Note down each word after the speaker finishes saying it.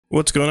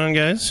What's going on,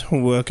 guys?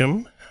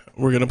 Welcome.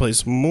 We're gonna play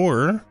some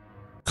more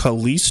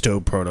Callisto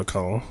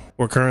Protocol.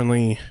 We're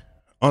currently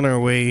on our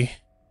way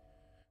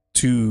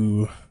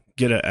to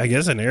get I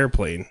guess an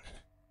airplane.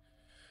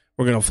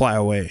 We're gonna fly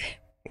away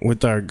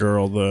with our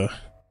girl,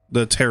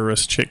 the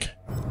terrorist chick.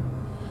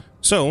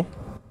 So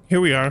here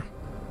we are.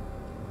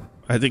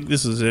 I think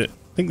this is it.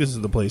 I think this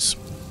is the place.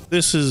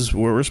 This is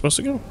where we're supposed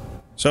to go.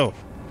 So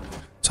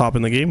let's hop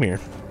in the game here.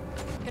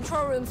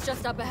 Control room's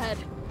just up ahead.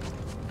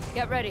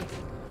 Get ready.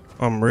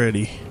 I'm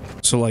ready.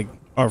 So like,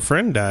 our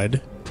friend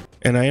died,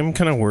 and I am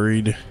kind of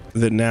worried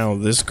that now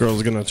this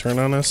girl's gonna turn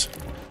on us.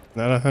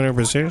 Not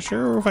 100%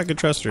 sure if I could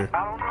trust her.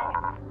 I don't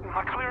know.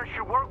 My clearance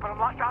should work, but I'm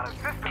locked out of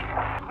the system.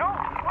 No,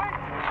 wait!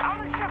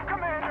 I'm the ship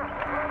commander!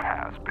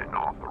 Has been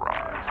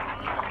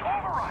authorized.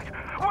 Override!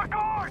 We're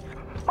guards!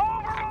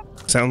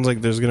 Override! Sounds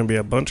like there's gonna be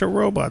a bunch of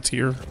robots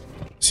here.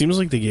 Seems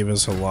like they gave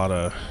us a lot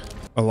of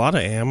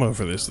ammo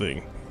for this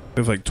thing. We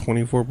have like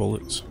 24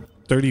 bullets,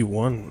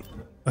 31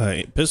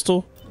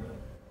 pistol,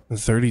 and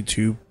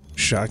 32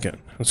 shotgun.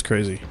 That's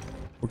crazy.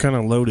 We're kind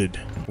of loaded.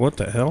 What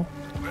the hell?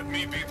 Let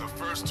me be the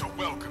first to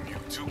welcome you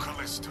to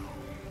Callisto.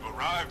 You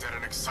arrived at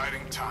an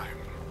exciting time.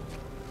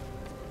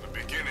 The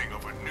beginning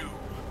of a new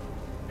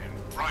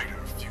and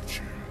brighter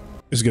future.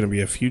 There's gonna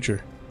be a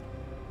future.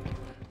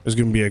 There's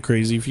gonna be a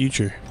crazy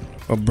future.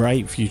 A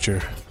bright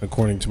future,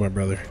 according to my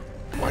brother.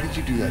 Why did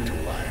you do that to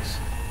Elias?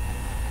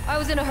 I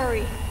was in a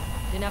hurry.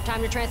 Didn't have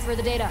time to transfer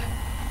the data.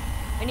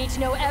 I need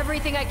to know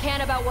everything I can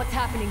about what's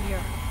happening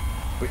here.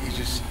 But you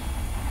just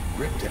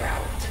ripped it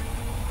out.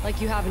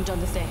 Like you haven't done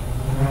the same.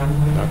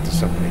 Not to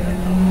somebody I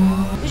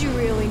know. Did you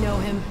really know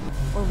him?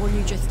 Or were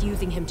you just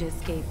using him to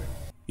escape?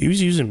 He was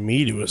using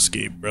me to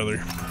escape,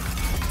 brother.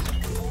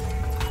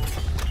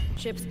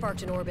 Ship's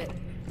parked in orbit.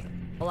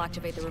 I'll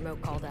activate the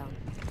remote call down.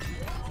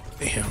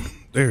 Damn,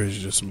 there is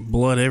just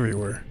blood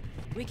everywhere.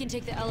 We can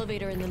take the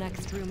elevator in the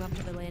next room up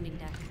to the landing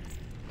deck.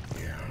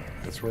 Yeah,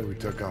 that's where we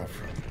took off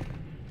from.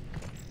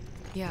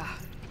 Yeah,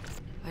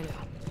 I know.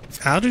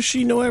 How does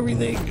she know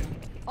everything?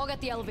 I'll get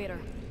the elevator.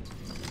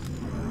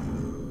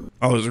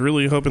 I was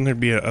really hoping there'd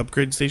be an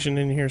upgrade station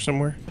in here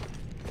somewhere.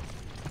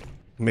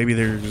 Maybe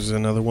there's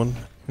another one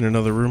in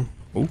another room.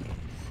 Oh,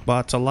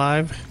 bots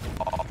alive.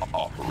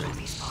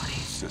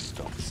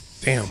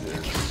 Damn.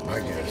 I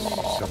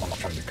guess someone's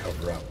trying to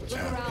cover up what's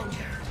Look happening. around.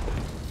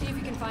 See if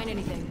you can find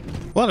anything.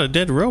 A lot of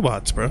dead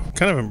robots, bro.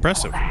 Kind of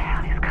impressive. What the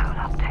hell is Cole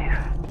up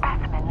to?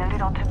 Specimen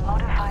loaded onto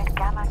modified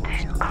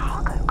Gamma-2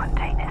 cargo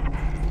containers.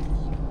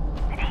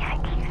 Did he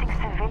think using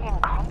civilian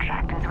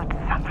contractors would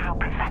somehow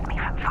prevent me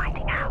from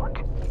finding out?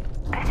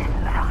 This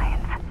isn't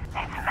science.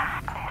 It's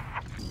madness.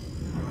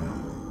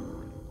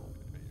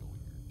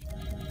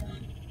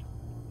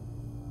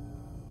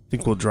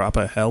 Think we'll drop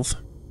a health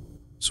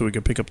so we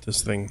can pick up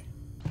this thing.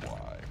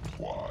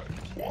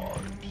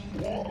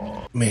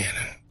 Man,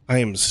 I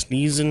am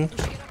sneezing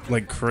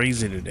like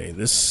crazy today.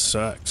 This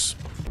sucks.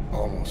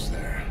 Almost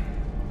there.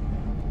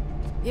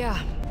 Yeah,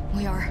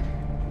 we are.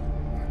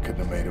 I couldn't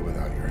have made it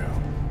without your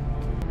help.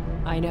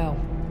 I know.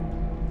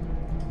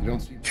 You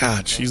don't see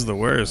God, she's the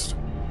worst.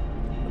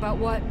 About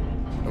what?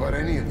 about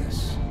any of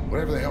this.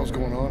 Whatever the hell's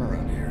going on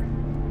around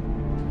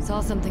here.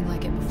 Saw something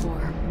like it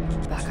before.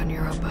 Back on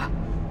Europa.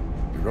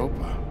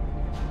 Europa.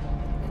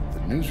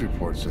 The news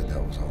report said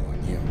that was all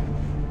on you.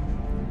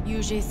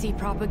 UJC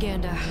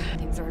propaganda.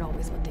 Things aren't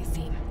always what they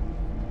seem.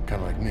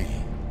 Kind of like me.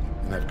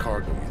 And that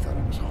cargo you thought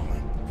I was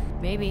hauling.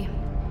 Maybe.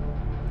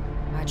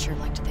 I'd sure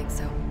like to think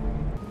so.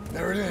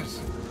 There it is.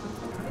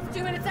 It's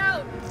 2 minutes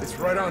out! It's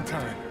right on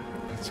time.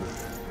 It's a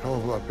hell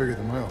of a lot bigger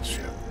than my old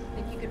ship.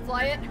 Think you could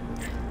fly it?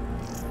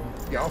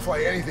 Yeah, I'll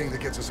fly anything that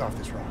gets us off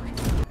this rock.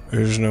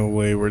 There's no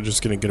way we're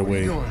just gonna get What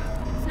are you away. doing?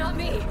 It's not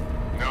me.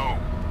 No,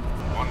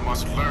 one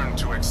must learn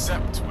to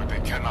accept what they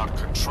cannot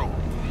control.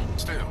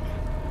 Still,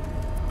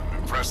 I'm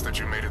impressed that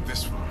you made it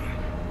this far.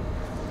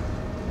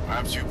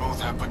 Perhaps you both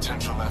have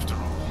potential after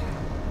all.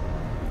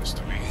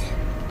 Mr.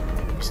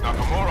 Lee, Miss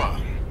Nakamura,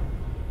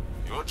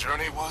 your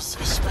journey was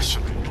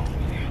especially long.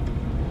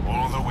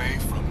 All the way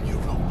from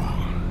Europa.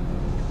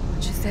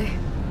 What'd you say?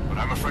 But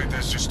I'm afraid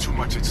there's just too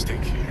much at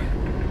stake here.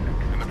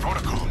 And the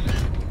protocol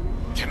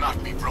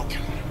cannot be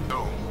broken.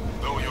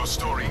 Though your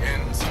story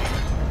ends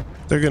here,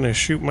 They're gonna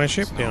shoot my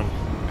ship down.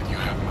 and you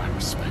have my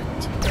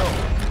respect. Go!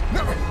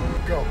 No!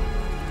 Go!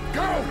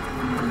 Go!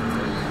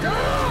 Go!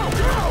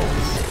 Go!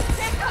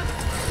 Jacob!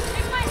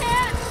 Take my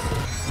hand!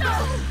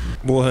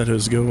 No! What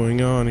is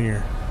going on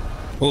here?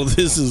 Oh,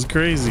 this is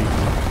crazy.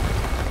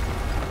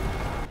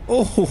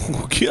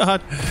 Oh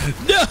God,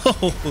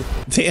 no!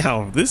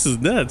 Damn, this is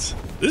nuts.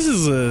 This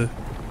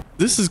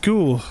is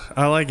cool.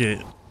 I like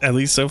it. At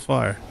least so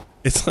far.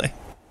 It's like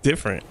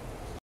different.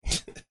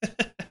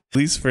 At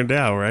least for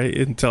now, right?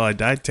 Until I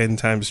die 10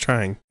 times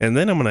trying, and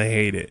then I'm gonna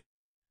hate it.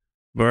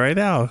 But right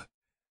now,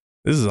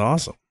 this is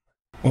awesome.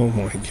 Oh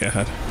my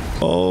God.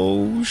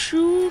 Oh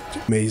shoot!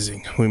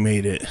 Amazing. We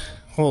made it.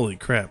 Holy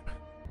crap.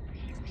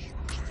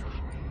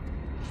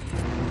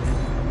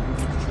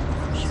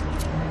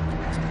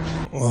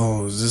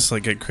 Oh, is this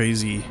like a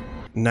crazy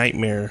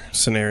nightmare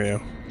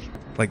scenario?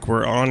 Like,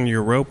 we're on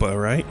Europa,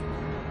 right?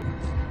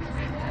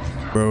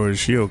 Bro, is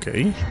she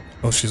okay?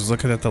 Oh, she's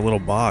looking at the little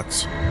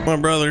box. My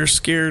brother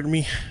scared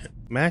me.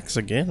 Max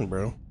again,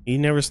 bro. He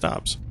never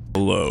stops.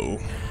 Hello.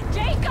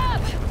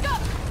 Jacob! Go!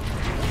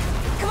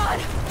 Come on!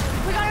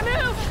 We gotta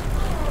move!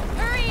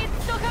 Hurry!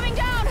 It's still coming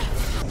down!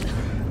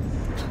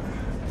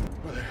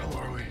 Where the hell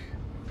are we?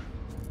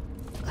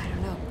 I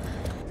don't know.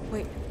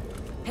 Wait.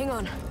 Hang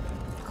on.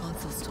 The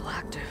console's still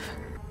active.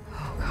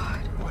 Oh, God.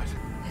 What?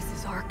 This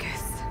is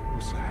Arcus.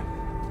 What's that?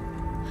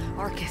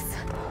 Arcus.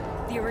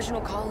 The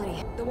original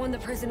colony. The one the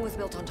prison was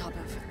built on top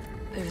of.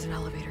 There's an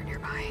elevator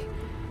nearby.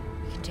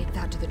 We can take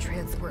that to the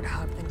transport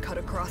hub, then cut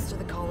across to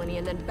the colony,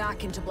 and then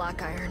back into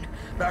Black Iron.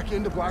 Back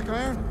into Black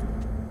Iron?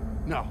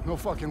 No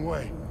fucking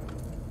way.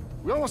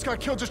 We almost got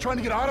killed just trying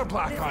to get out of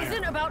Black Iron. This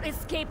isn't about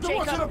escape, Then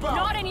Jacob. what's it about?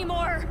 Not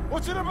anymore.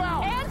 What's it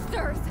about?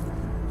 Answers!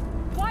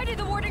 Why did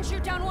the warden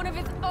shoot down one of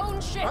his own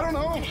ships? I don't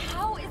know. And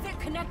how is it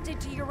connected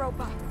to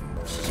Europa?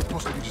 This is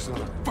supposed to be just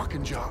another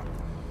fucking job.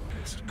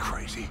 This is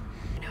crazy.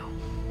 No.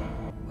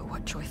 But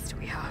what choice do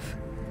we have?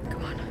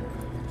 Come on.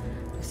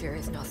 This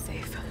area is not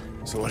safe.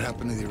 So what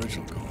happened to the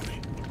original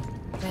colony?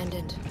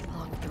 Abandoned,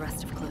 along with the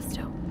rest of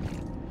Callisto.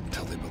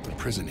 Until they built a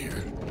prison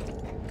here.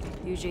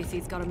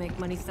 UJC's gotta make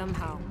money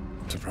somehow.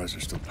 I'm surprised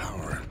there's still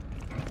power.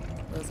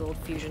 Those old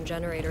fusion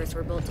generators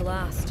were built to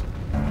last.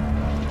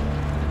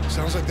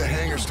 Sounds like the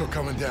hangar's still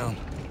coming down.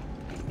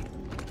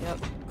 Yep.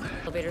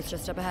 Elevator's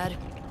just up ahead.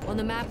 On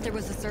the map, there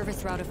was a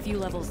service route a few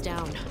levels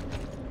down.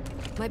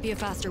 Might be a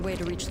faster way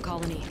to reach the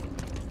colony.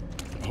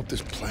 I hope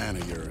this plan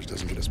of yours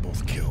doesn't get us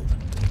both killed.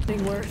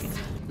 Getting worse.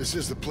 This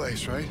is the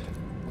place, right?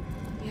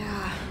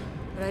 Yeah,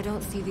 but I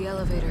don't see the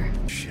elevator.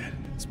 Shit,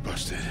 it's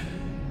busted.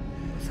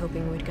 I was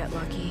hoping we'd get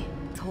lucky.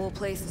 This whole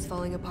place is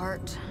falling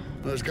apart.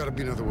 Well, there's gotta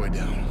be another way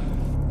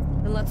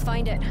down. Then let's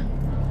find it.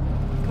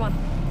 Come on.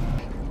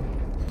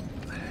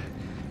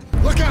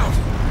 Look out!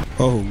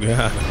 Oh,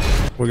 God.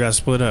 We got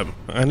split up.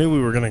 I knew we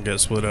were gonna get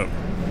split up.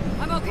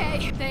 I'm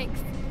okay, thanks.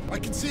 I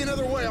can see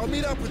another way. I'll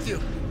meet up with you.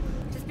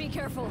 Just be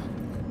careful.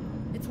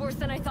 It's worse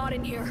than I thought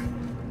in here.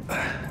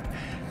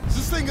 Is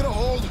this thing gonna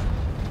hold?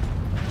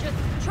 Just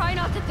try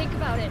not to think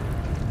about it.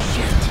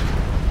 Shit.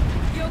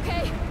 You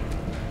okay?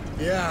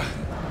 Yeah.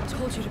 I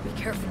told you to be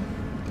careful.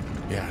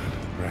 Yeah,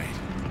 right.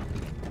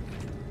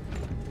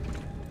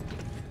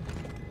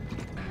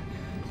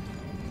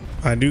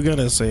 I do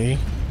gotta say,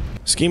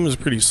 this game is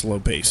pretty slow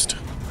paced.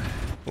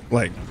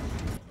 Like,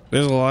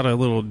 there's a lot of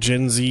little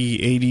Gen Z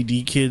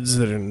ADD kids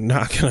that are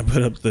not gonna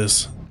put up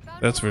this.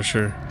 That's for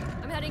sure.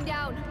 I'm heading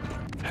down.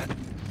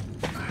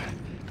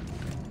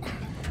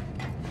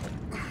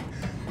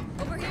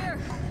 Over here.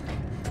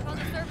 Found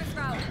the service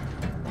route.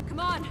 Come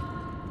on.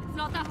 It's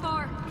not that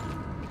far.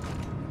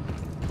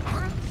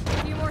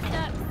 A few more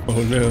steps.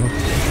 Oh no.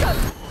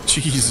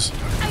 Jeez.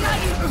 I got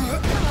you. Come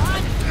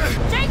on.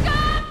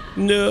 Jacob!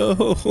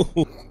 No.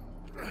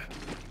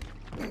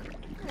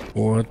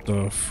 What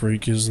the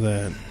freak is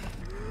that?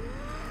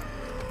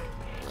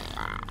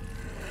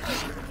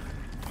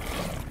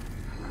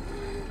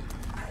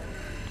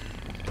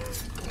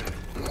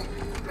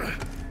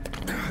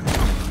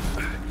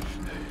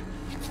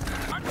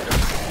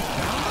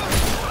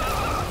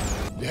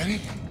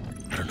 Danny?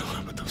 I don't know,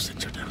 but those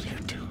things are down here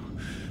too.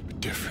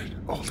 Different,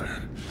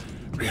 older,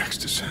 reacts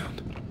to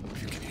sound.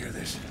 If you can hear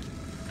this,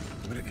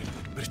 I'm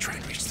gonna try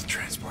and reach the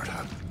transport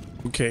hub.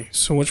 Okay,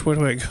 so which way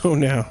do I go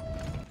now?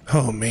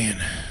 Oh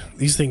man,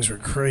 these things are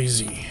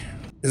crazy.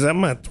 Is that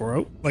my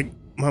throat? Like,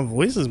 my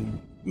voice is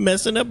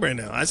messing up right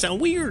now. I sound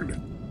weird.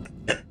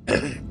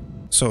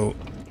 So,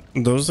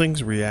 those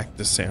things react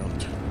to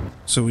sound.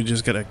 So we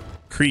just gotta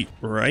creep,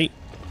 right?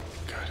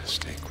 Gotta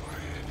stay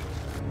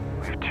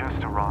quiet. We've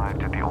just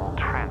arrived at the old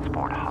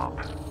transport hub.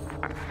 It's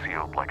been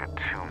sealed like a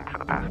tomb for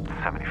the past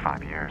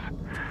 75 years.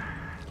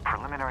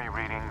 Preliminary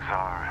readings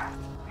are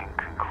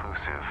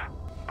inconclusive,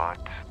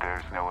 but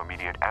there's no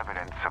immediate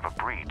evidence of a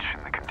breach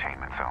in the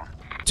containment zone.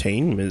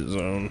 Containment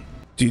zone.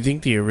 Do you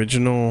think the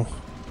original,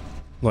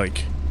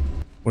 like,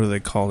 what do they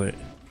call it?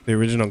 The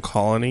original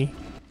colony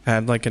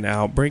had like an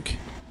outbreak,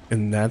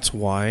 and that's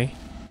why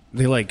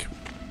they like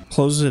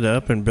closed it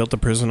up and built the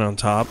prison on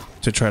top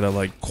to try to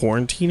like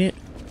quarantine it?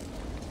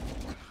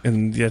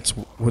 And that's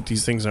what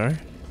these things are?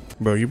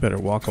 Bro, you better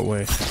walk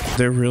away.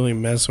 They're really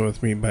messing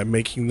with me by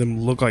making them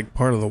look like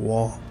part of the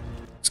wall.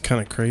 It's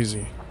kind of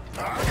crazy.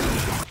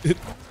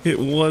 It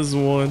was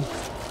one.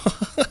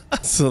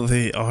 So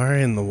they are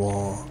in the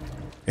wall.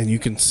 And you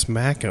can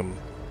smack them.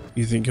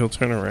 You think he'll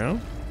turn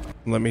around?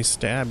 Let me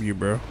stab you,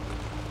 bro.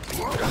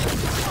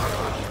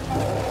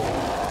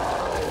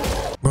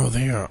 Bro,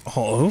 they are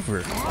all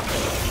over.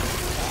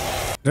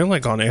 They're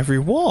like on every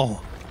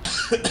wall.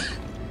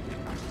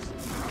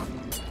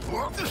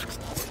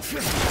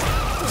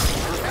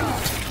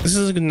 This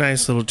is a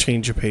nice little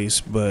change of pace,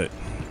 but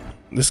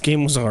this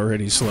game was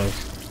already slow.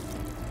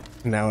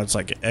 Now it's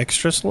like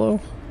extra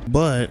slow,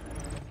 but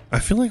I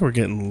feel like we're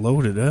getting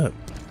loaded up.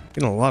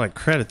 Getting a lot of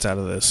credits out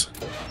of this.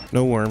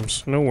 No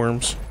worms, no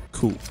worms.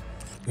 Cool.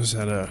 Is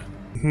that a...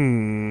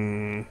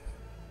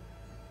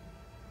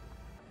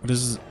 What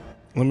is...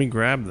 Let me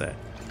grab that.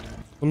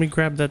 Let me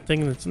grab that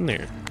thing that's in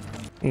there.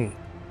 We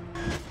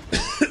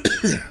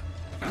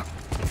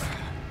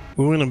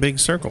went in a big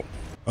circle.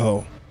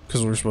 Oh,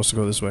 because we're supposed to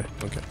go this way.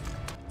 Okay.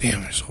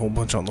 Damn, there's a whole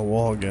bunch on the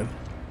wall again.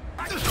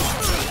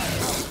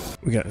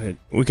 We got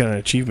an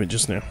achievement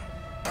just now.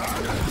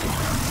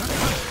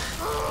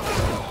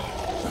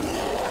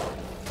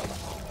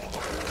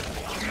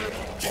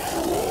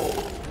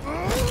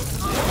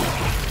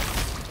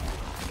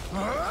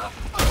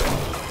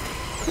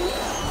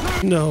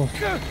 No,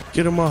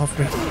 get him off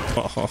me.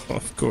 Oh,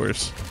 of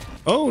course.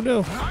 Oh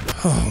no.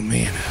 Oh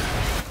man,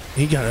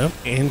 he got up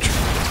and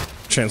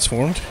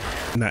transformed.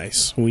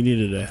 Nice. We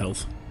needed a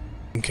health.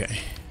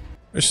 Okay.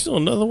 There's still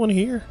another one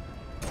here.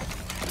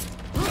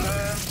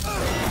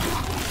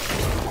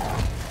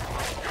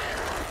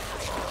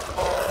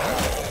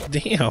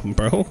 Damn,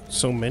 bro.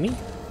 So many.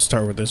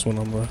 Start with this one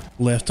on the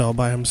left all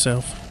by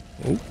himself.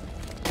 Oh.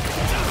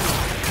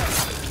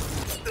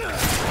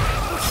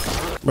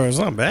 Bro, it's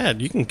not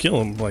bad. You can kill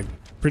him, like,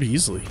 pretty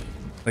easily.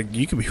 Like,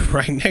 you could be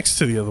right next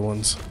to the other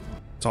ones.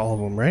 It's all of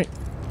them, right?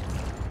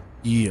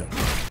 Yeah.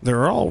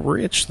 They're all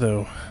rich,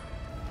 though.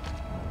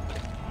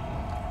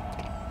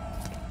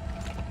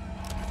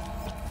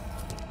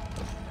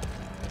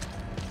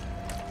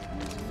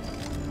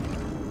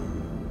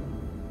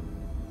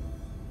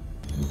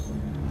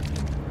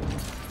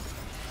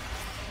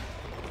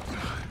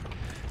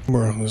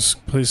 Bro, this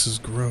place is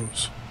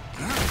gross.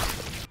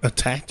 A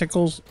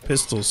tactical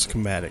pistol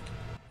schematic.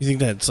 You think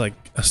that's like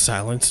a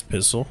silenced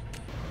pistol?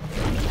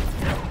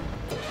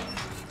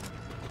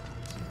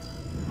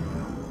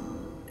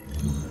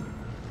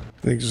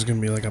 Think there's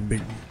gonna be like a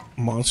big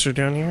monster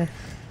down here?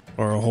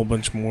 Or a whole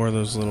bunch more of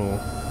those little...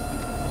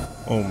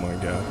 Oh my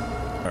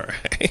god.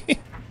 Alright.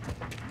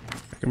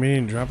 I mean, he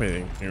didn't drop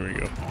anything. Here we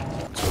go.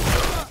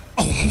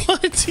 Oh,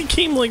 what? He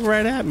came like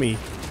right at me.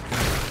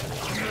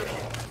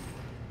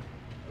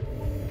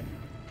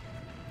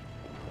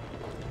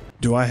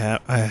 Do I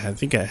have... I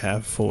think I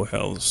have full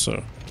health,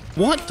 so...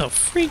 What the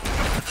freak?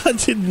 I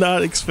did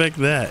not expect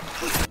that.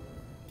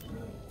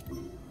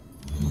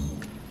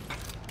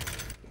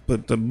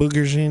 Put the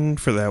boogers in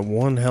for that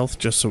one health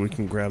just so we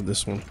can grab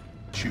this one.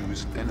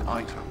 Choose an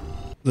item.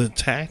 The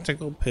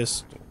tactical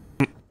pistol.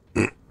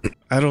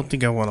 I don't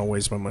think I want to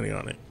waste my money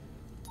on it.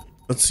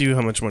 Let's see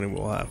how much money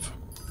we'll have.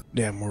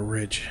 Damn, we're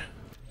rich.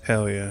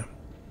 Hell yeah.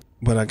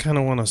 But I kind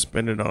of want to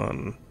spend it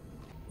on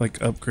like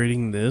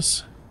upgrading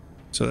this.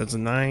 So that's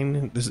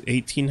 9, this is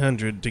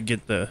 1800 to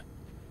get the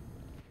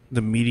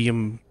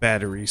medium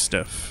battery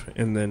stuff,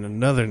 and then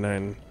another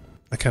 9.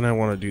 I kind of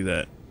want to do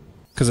that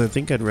because I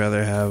think I'd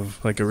rather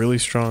have like a really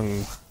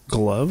strong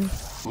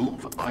glove.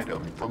 Move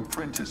item from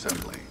print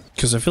assembly.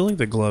 Because I feel like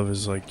the glove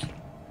is like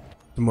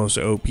the most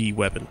OP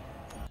weapon.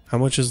 How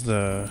much is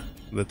the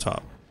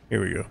top?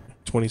 Here we go,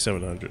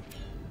 2700.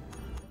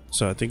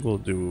 So I think we'll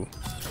do.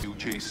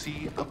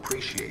 UJC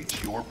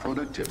appreciates your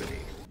productivity.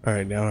 All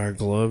right, now our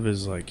glove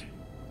is like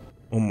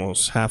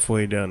almost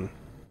halfway done.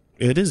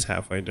 It is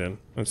halfway done.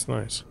 That's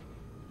nice.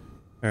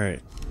 All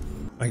right.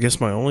 I guess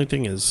my only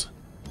thing is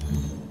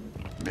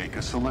make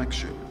a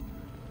selection.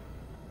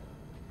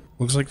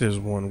 Looks like there's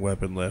one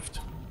weapon left.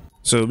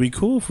 So it'd be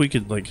cool if we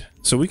could like,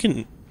 so we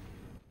can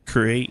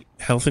create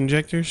health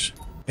injectors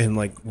and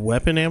like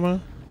weapon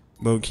ammo,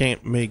 but we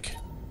can't make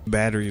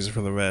batteries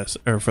for the vest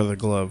or for the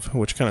glove,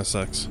 which kind of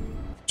sucks.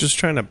 Just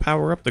trying to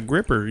power up the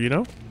gripper, you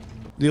know?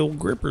 The old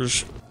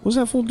grippers. What's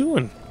that fool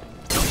doing?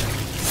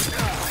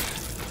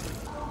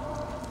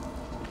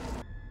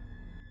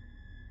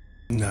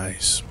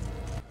 Nice.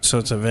 So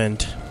it's a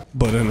vent,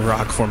 but in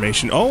rock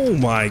formation. Oh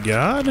my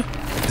god!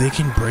 They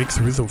can break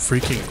through the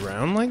freaking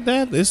ground like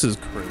that? This is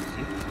crazy.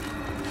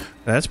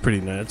 That's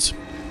pretty nuts.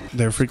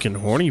 They're freaking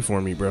horny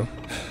for me, bro.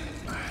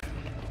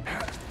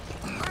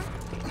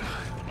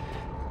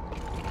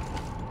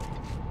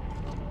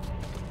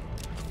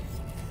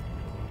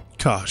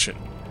 Caution.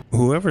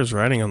 Whoever's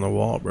riding on the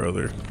wall, bro,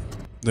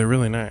 they're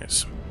really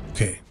nice.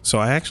 Okay, so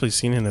I actually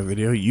seen in a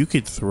video you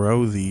could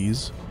throw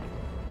these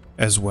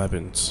as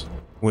weapons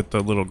with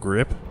the little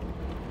grip,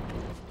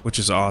 which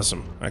is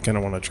awesome. I kind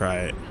of want to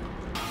try it.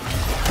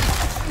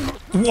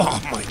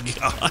 Oh my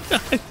god.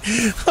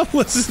 I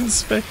wasn't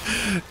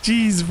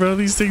jeez, bro,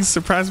 these things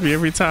surprise me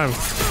every time.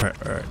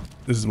 All right.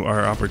 This is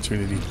our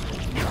opportunity.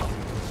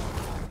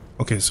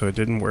 Okay, so it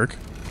didn't work.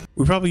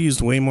 We probably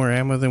used way more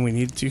ammo than we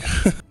needed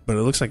to. But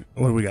it looks like,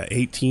 what do we got?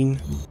 18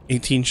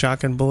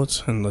 shotgun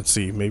bullets. And let's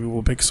see, maybe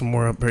we'll pick some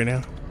more up right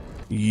now.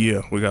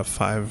 Yeah, we got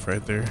 5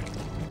 right there.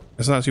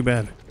 That's not too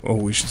bad. Oh,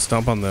 we should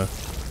stomp on the...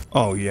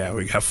 Oh yeah,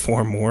 we got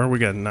 4 more. We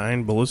got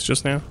 9 bullets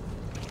just now.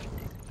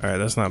 Alright,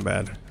 that's not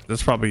bad.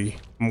 That's probably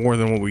more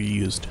than what we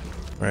used.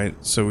 Right,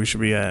 so we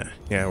should be at...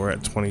 Yeah, we're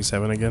at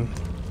 27 again.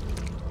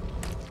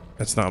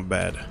 That's not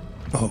bad.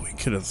 Oh, we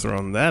could have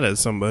thrown that at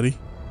somebody.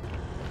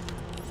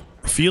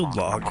 Field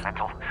log.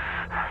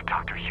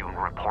 Dr.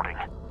 Yoon reporting.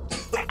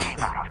 They came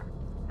out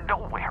of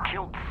nowhere,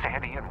 killed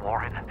Sandy and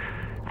Warren.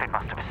 They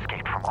must have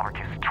escaped from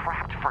Arcus,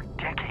 trapped for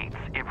decades,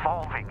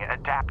 evolving,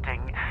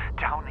 adapting,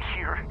 down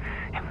here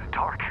in the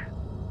dark.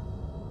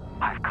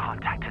 I've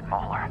contacted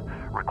Mahler,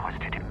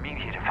 requested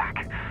immediate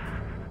evac.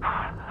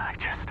 I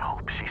just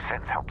hope she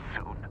sends help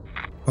soon.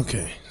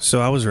 Okay,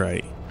 so I was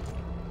right.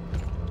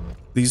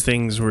 These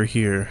things were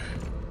here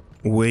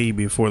way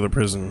before the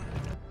prison.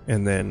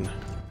 And then,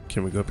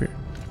 can we go up here?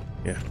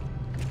 Yeah.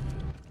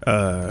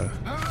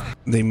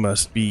 They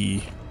must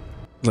be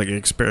like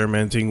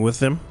experimenting with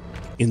them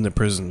in the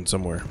prison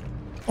somewhere.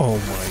 Oh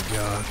my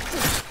god.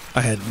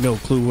 I had no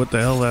clue what the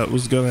hell that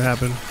was gonna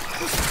happen.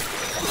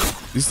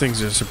 These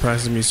things are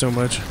surprising me so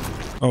much.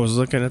 I was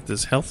looking at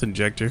this health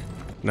injector.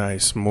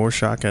 Nice, more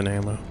shotgun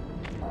ammo.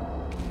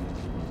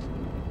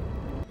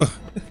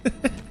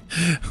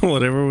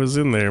 Whatever was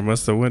in there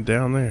must have went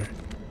down there.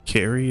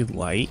 Carry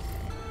light.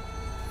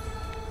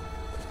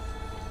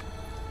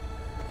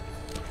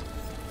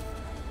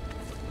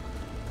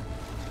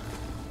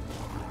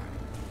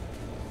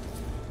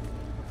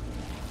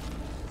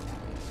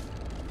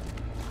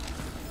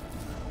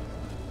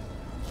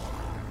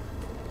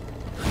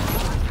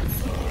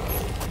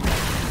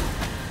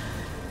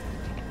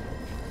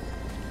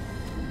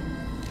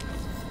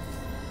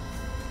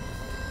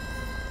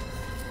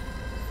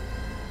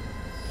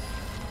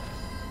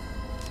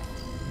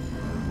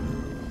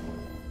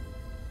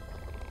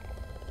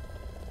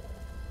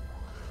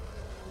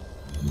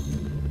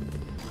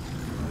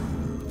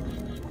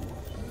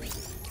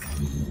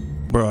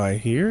 Bro, I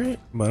hear it,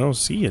 but I don't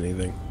see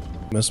anything.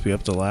 Must be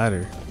up the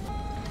ladder.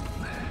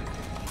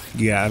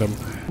 Got him.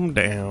 I'm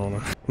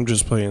down. I'm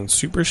just playing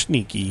super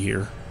sneaky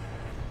here.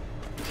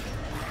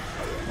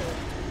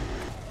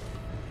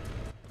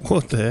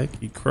 What the heck?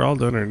 He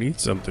crawled underneath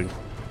something.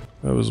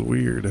 That was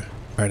weird.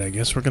 Alright, I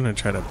guess we're gonna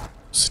try to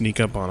sneak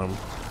up on him.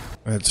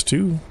 That's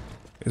two.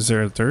 Is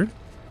there a third?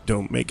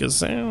 Don't make a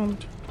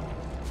sound.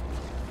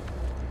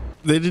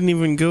 They didn't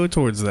even go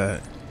towards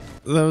that.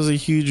 That was a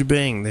huge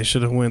bang. They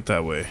should have went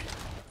that way.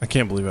 I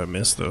can't believe I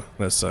missed though.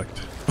 That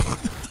sucked.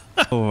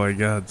 Oh my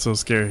god, so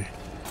scary.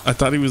 I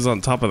thought he was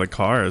on top of the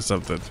car or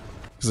something.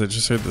 Because I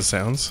just heard the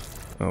sounds.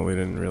 Oh, we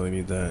didn't really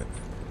need that.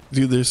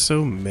 Dude, there's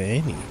so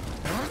many.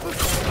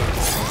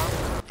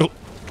 Oh!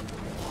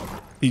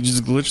 He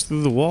just glitched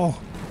through the wall.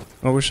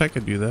 I wish I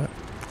could do that.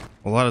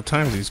 A lot of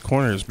times these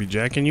corners be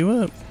jacking you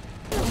up.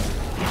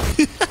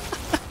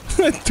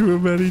 I threw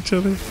them at each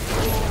other.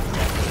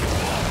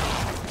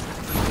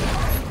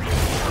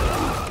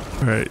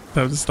 Alright,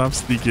 time to stop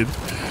sneaking.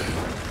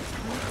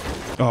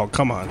 Oh,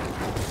 come on.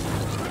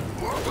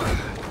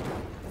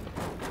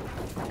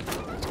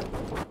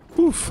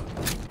 Oof.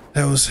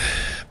 That was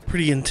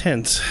pretty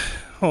intense.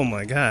 Oh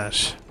my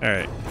gosh.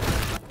 Alright.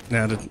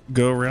 Now to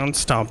go around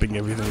stomping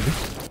everything.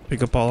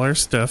 Pick up all our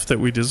stuff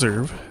that we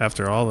deserve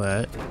after all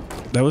that.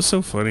 That was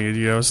so funny, you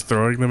know, I was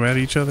throwing them at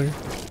each other.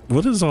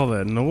 What is all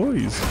that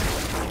noise?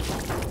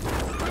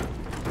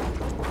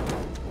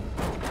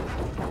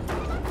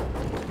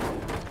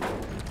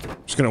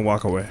 Just gonna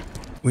walk away.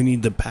 We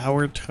need the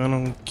power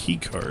tunnel key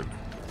card.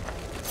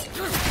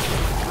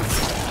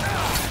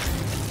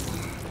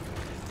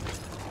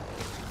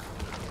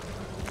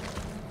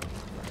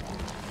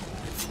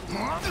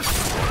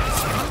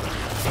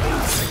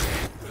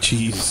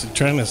 Jeez,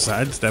 trying to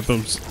sidestep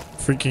him's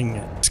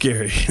freaking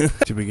scary.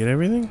 Did we get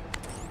everything?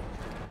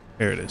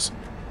 There it is.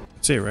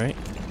 That's it, right?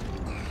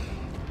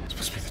 This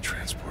must be the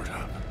transport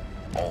hub.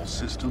 All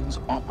systems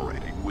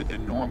operating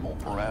within normal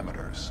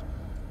parameters.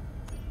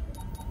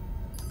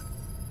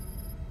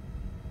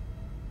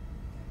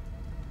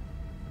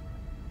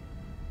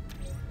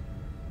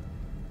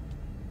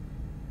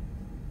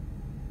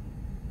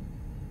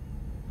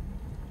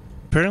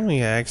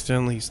 Apparently I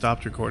accidentally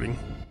stopped recording.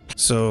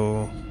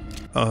 So,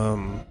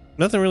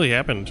 nothing really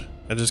happened.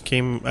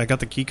 I got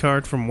the key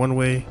card from one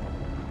way,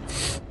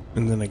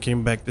 and then I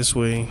came back this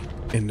way,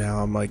 and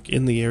now I'm like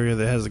in the area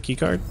that has the key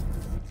card.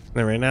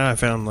 And right now I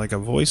found like a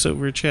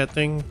voiceover chat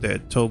thing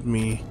that told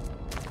me,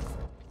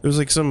 it was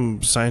like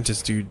some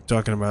scientist dude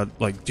talking about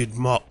like, did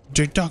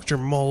Dr.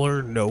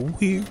 Muller know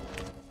here?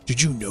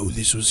 Did you know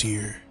this was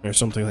here? Or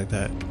something like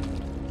that.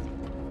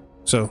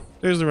 So,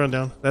 there's the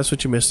rundown. That's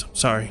what you missed.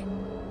 Sorry.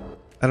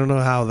 I don't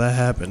know how that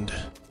happened.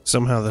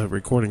 Somehow the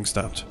recording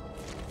stopped.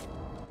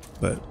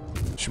 But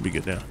it should be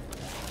good now.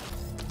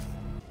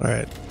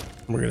 Alright.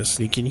 We're gonna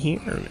sneak in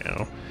here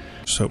now.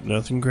 Just hope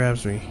nothing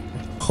grabs me.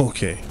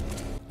 Okay.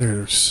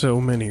 There are so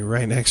many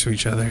right next to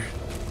each other.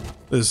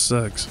 This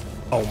sucks.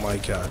 Oh my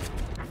god.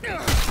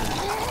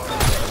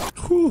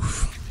 Whew.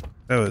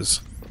 That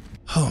was...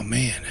 Oh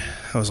man.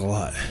 That was a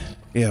lot.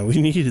 Yeah, we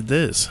needed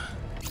this.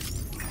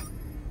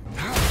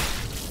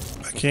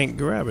 I can't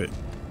grab it.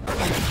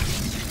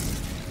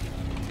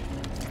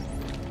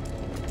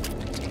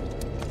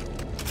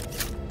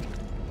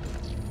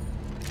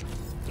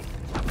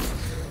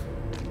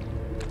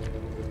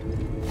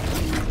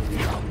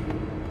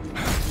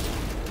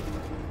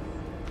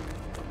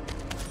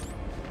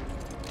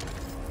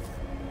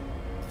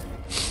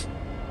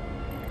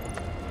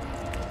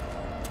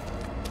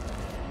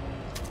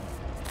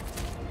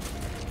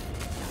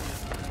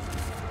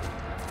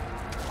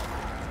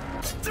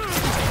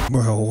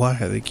 Bro, why?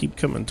 They keep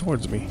coming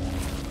towards me.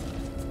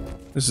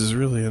 This is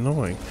really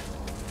annoying.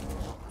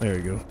 There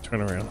you go.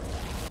 Turn around.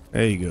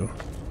 There you go.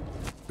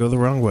 Go the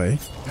wrong way.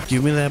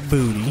 Give me that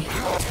booty.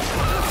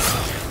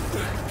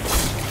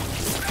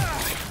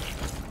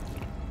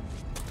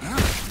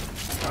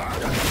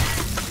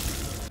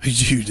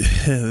 Dude,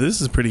 this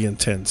is pretty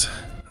intense.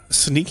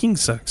 Sneaking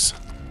sucks.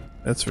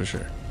 That's for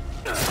sure.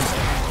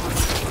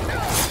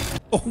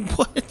 Oh,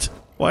 what?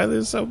 Why are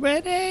there so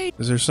many?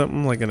 Is there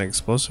something like an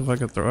explosive I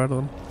could throw at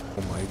them?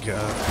 Oh my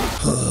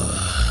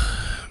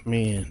god.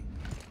 Man,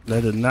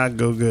 that did not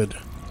go good.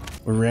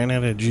 We ran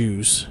out of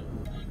juice.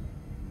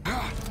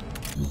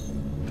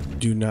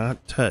 Do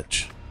not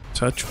touch.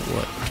 Touch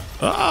what?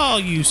 Oh,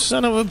 you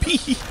son of a bee.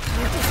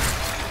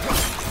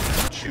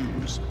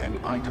 Choose an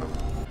item.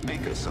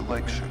 Make a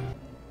selection.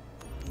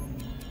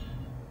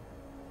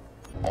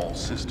 All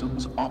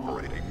systems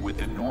operating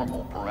within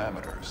normal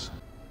parameters.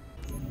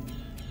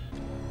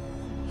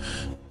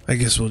 I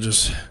guess we'll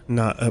just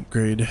not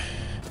upgrade.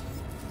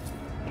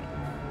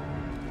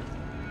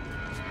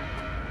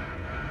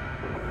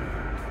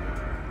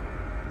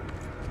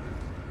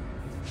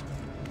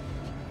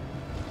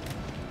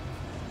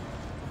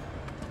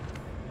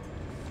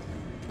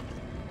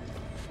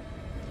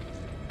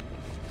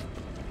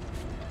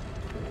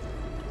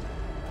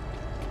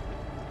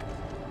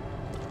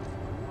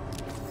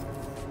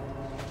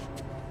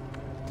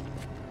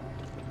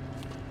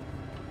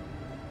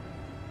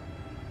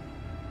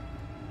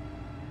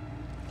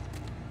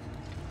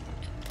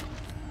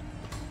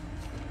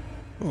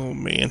 Oh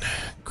man,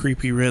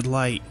 creepy red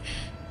light.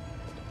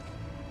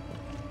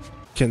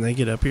 Can they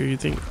get up here, you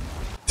think?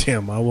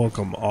 Damn, I woke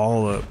them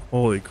all up.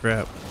 Holy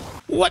crap.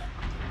 What?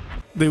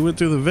 They went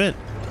through the vent.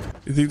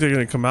 You think they're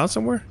gonna come out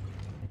somewhere?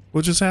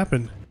 What just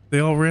happened? They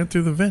all ran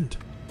through the vent.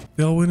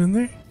 They all went in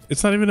there?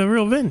 It's not even a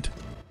real vent.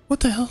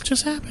 What the hell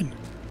just happened?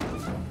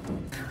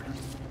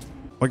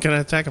 Why can't I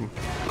attack them?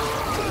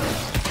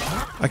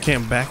 I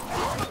can't back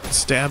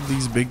stab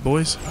these big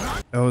boys?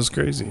 That was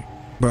crazy.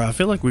 Bro, I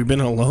feel like we've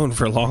been alone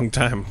for a long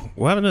time.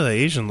 What happened to the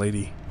Asian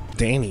lady?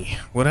 Danny.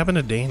 What happened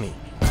to Danny?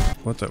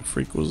 What the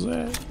freak was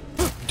that?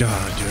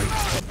 God, dude.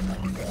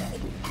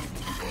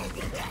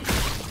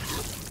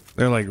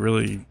 They're like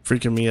really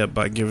freaking me up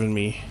by giving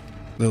me,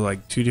 they're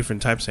like two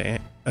different types of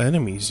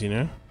enemies, you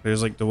know?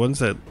 There's like the ones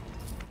that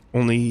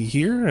only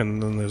here,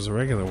 and then there's the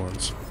regular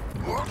ones.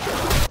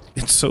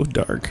 It's so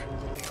dark.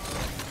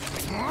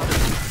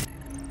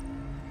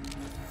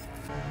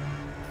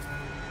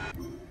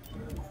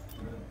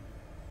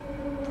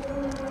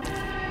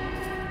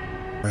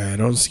 I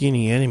don't see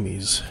any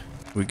enemies.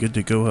 We're good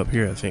to go up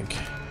here, I think.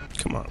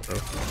 Come on, bro.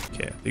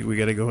 Okay, I think we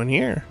gotta go in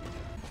here.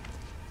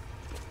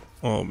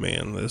 Oh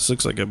man, this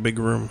looks like a big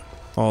room.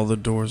 All the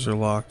doors are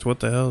locked.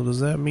 What the hell does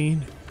that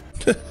mean?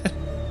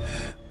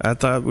 I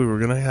thought we were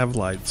gonna have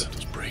lights.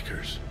 Those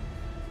breakers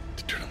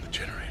to turn on the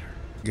generator.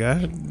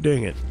 God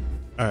dang it.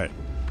 Alright.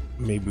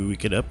 Maybe we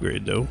could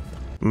upgrade though.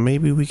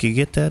 Maybe we could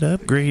get that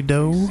upgrade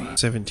though.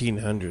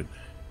 1700.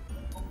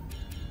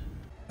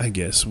 I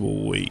guess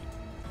we'll wait.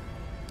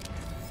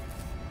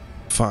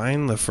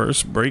 Find the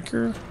first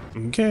breaker?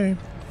 Okay.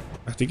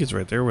 I think it's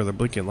right there where the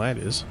blinking light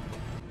is.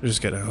 We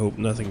just gotta hope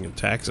nothing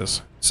attacks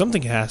us.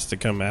 Something has to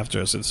come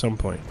after us at some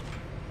point.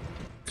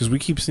 Because we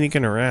keep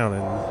sneaking around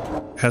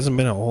and hasn't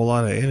been a whole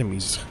lot of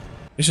enemies.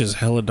 It's just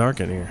hella dark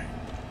in here.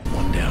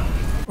 One down.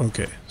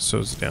 Okay, so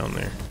it's down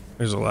there.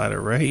 There's a ladder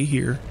right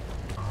here.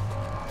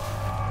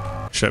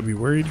 Should I be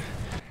worried?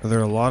 Are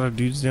there a lot of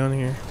dudes down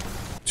here?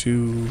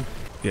 Two.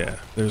 Yeah,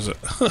 there's a,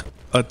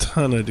 a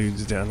ton of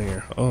dudes down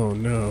here. Oh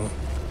no.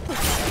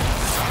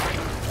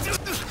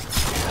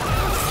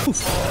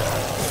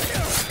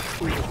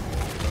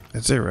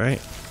 That's it,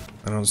 right?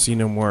 I don't see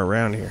no more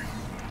around here.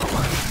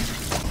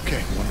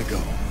 Okay, one to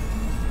go.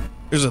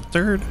 There's a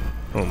third?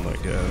 Oh my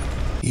god.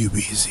 You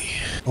busy.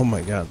 Oh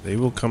my god, they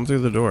will come through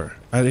the door.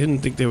 I didn't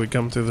think they would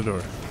come through the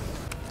door.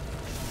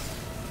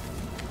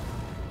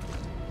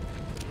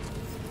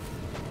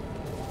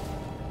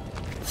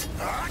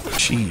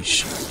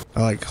 Sheesh.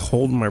 I like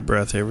hold my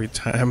breath every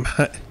time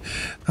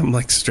I'm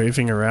like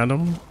strafing around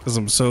them because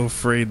I'm so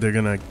afraid they're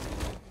gonna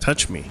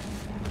touch me.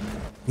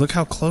 Look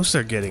how close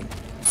they're getting.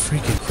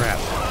 Freaking crap.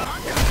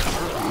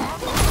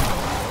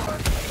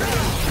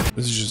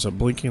 This is just a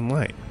blinking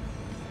light.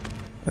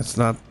 That's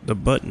not the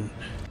button.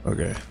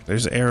 Okay,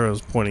 there's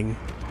arrows pointing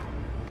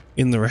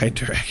in the right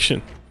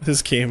direction.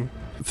 This game,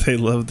 they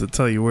love to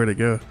tell you where to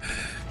go,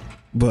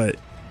 but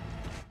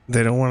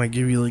they don't want to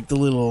give you like the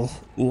little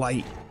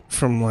light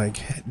from like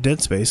Dead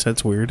Space.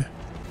 That's weird.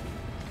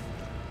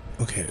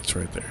 Okay, it's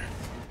right there.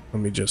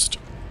 Let me just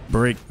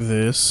break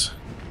this.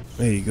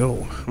 There you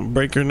go.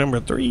 Breaker number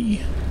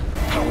 3.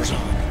 Power's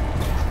on.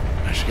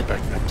 I should get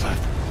back to that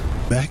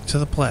platform. Back to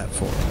the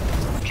platform.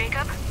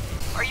 Jacob,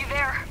 are you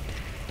there?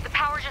 The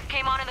power just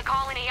came on in the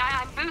colony.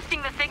 I'm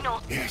boosting the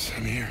signal. Yes,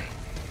 I'm here.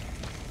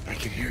 I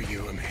can hear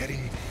you. I'm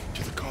heading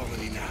to the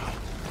colony now.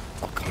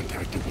 I'll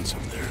contact you once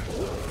I'm there.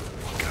 You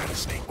gotta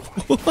stay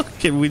quiet.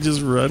 Can we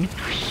just run?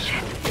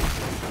 Shit.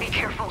 Be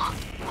careful.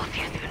 We'll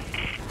see you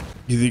soon.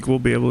 You think we'll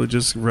be able to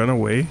just run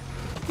away?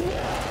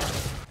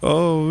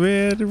 Oh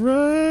man,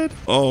 run.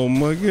 Oh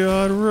my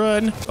god,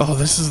 run. Oh,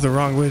 this is the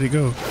wrong way to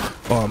go.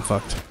 Oh, I'm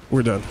fucked.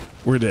 We're done.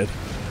 We're dead.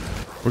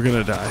 We're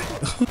gonna die.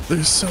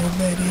 There's so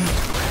many.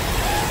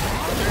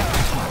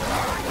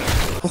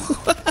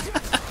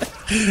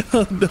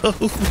 Oh no.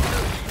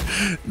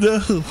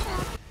 No.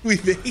 We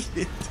made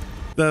it.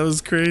 That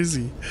was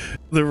crazy.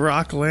 The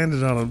rock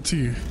landed on him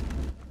too.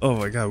 Oh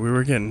my god, we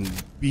were getting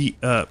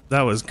beat up.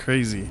 That was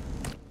crazy.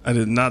 I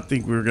did not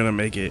think we were gonna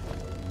make it.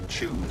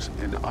 Choose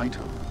an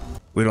item.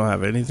 We don't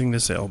have anything to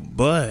sell,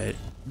 but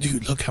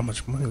dude, look how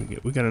much money we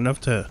get. We got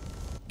enough to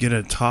get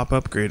a top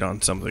upgrade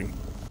on something.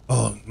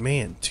 Oh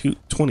man,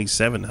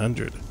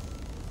 2,700.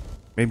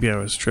 Maybe I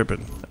was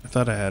tripping. I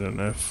thought I had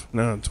enough.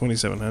 No,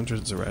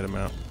 2,700 is the right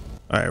amount.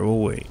 All right, we'll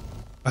wait.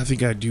 I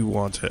think I do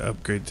want to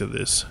upgrade to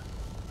this.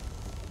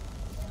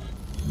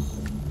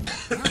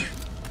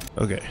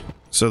 Okay,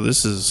 so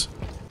this is,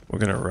 we're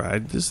gonna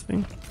ride this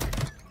thing.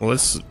 Well,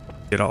 let's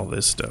get all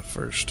this stuff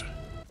first.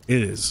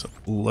 It is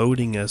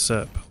loading us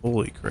up.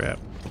 Holy crap.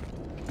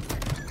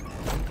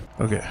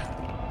 Okay,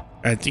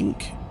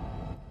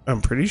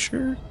 I'm pretty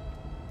sure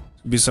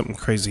be something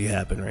crazy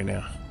happen right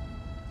now.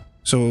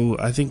 So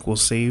I think we'll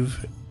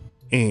save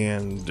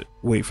and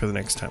wait for the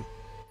next time.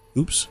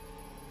 Oops.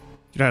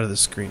 Get out of the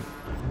screen.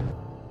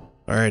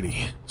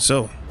 Alrighty,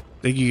 so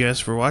thank you guys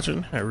for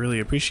watching. I really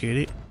appreciate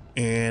it,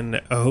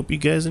 and I hope you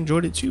guys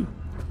enjoyed it too,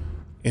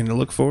 and I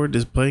look forward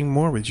to playing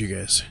more with you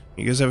guys.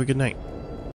 You guys have a good night.